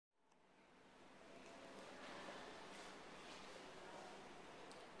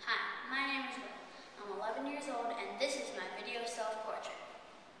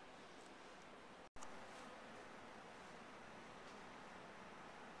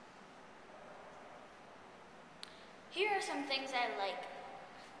some things I like.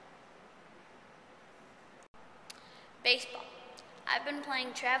 Baseball. I've been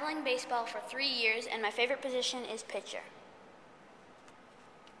playing traveling baseball for 3 years, and my favorite position is pitcher.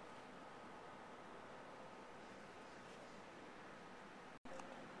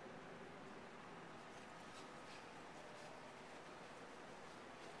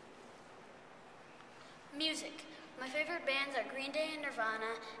 Music. My favorite bands are Green Day and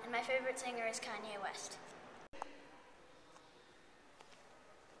Nirvana, and my favorite singer is Kanye West.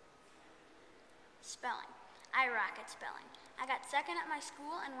 Spelling. I rock at spelling. I got second at my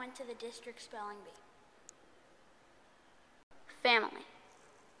school and went to the district spelling bee. Family.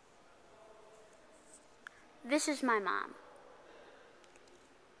 This is my mom.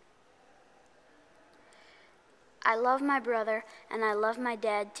 I love my brother, and I love my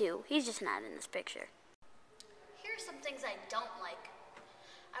dad too. He's just not in this picture. Here are some things I don't like.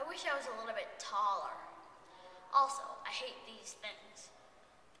 I wish I was a little bit taller. Also, I hate these things.